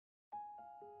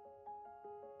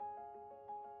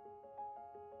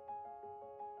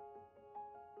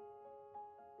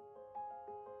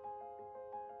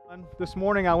This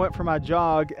morning I went for my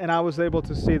jog and I was able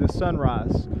to see the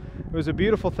sunrise. It was a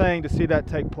beautiful thing to see that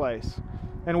take place.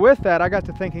 And with that, I got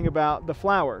to thinking about the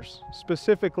flowers,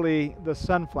 specifically the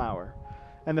sunflower,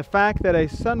 and the fact that a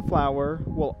sunflower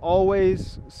will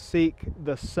always seek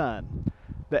the sun,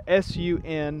 the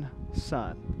S-U-N,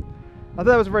 sun. I thought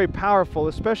that was very powerful,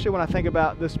 especially when I think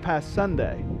about this past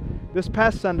Sunday. This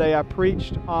past Sunday, I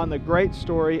preached on the great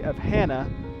story of Hannah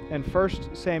in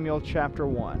 1 Samuel chapter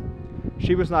 1.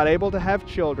 She was not able to have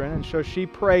children, and so she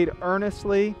prayed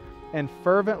earnestly and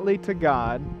fervently to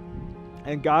God,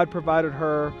 and God provided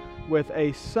her with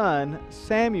a son,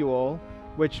 Samuel,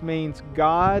 which means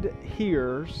God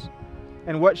hears.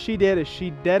 And what she did is she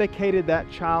dedicated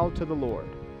that child to the Lord.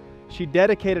 She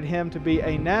dedicated him to be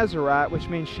a Nazirite, which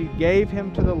means she gave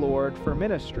him to the Lord for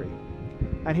ministry.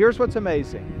 And here's what's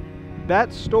amazing.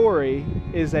 That story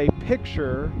is a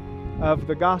picture of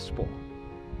the gospel.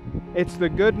 It's the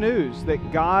good news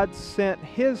that God sent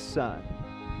His Son,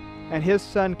 and His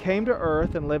Son came to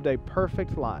earth and lived a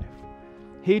perfect life.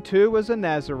 He too was a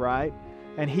Nazirite,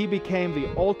 and He became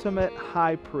the ultimate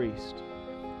high priest.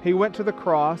 He went to the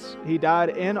cross, He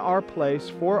died in our place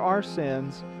for our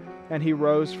sins, and He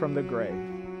rose from the grave.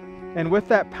 And with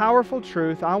that powerful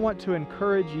truth, I want to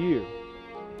encourage you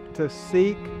to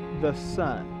seek the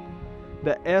Son.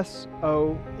 The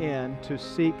S-O-N, to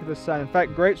seek the Son. In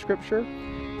fact, great scripture,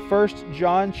 1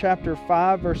 John chapter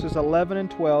 5, verses 11 and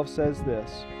 12 says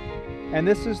this, "And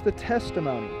this is the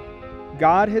testimony.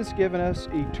 God has given us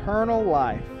eternal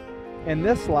life, and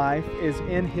this life is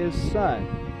in His Son.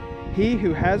 He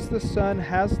who has the Son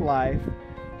has life.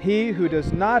 He who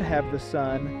does not have the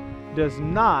Son does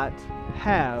not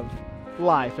have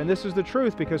life." And this is the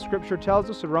truth, because Scripture tells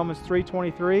us in Romans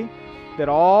 3:23 that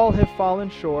all have fallen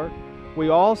short. We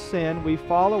all sin, we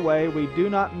fall away, we do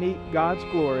not meet God's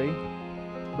glory.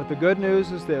 But the good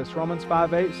news is this. Romans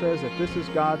 5:8 says that this is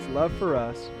God's love for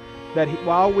us, that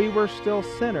while we were still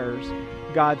sinners,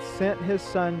 God sent His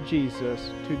Son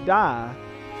Jesus to die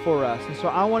for us. And so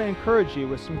I want to encourage you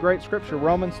with some great scripture.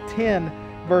 Romans 10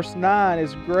 verse 9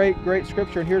 is great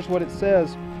scripture, and here's what it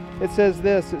says. It says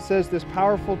this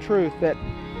powerful truth, that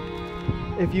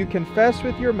if you confess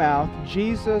with your mouth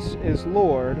Jesus is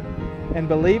Lord and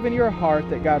believe in your heart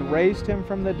that God raised Him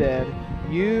from the dead,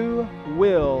 you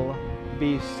will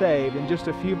be saved. And just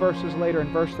a few verses later, in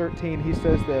verse 13, he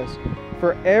says this,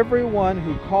 "For everyone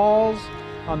who calls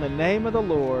on the name of the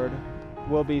Lord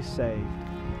will be saved."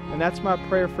 And that's my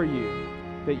prayer for you,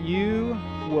 that you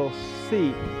will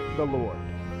seek the Lord.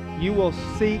 You will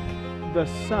seek the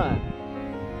Son.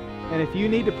 And if you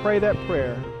need to pray that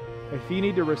prayer, if you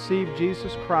need to receive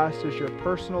Jesus Christ as your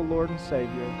personal Lord and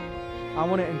Savior, I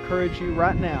want to encourage you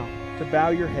right now to bow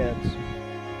your heads.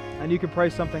 And you can pray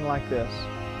something like this.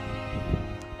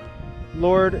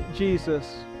 Lord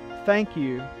Jesus, thank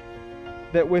you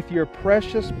that with your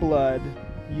precious blood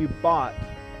you bought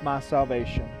my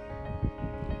salvation.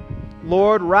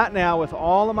 Lord, right now with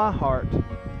all of my heart,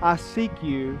 I seek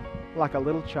you like a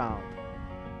little child.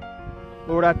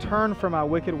 Lord, I turn from my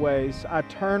wicked ways. I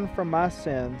turn from my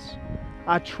sins.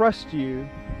 I trust you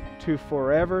to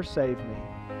forever save me.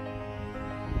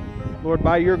 Lord,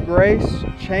 by your grace,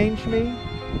 change me.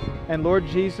 And Lord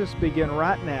Jesus, begin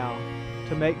right now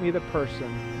to make me the person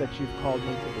that you've called me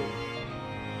to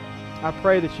be. I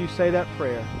pray that you say that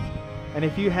prayer. And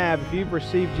if you've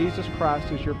received Jesus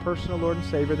Christ as your personal Lord and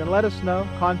Savior, then let us know.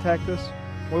 Contact us.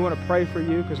 We want to pray for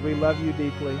you because we love you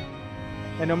deeply.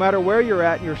 And no matter where you're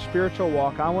at in your spiritual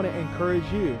walk, I want to encourage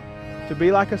you to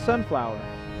be like a sunflower,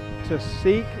 to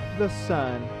seek the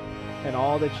Son in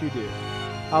all that you do.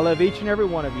 I love each and every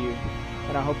one of you,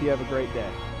 and I hope you have a great day.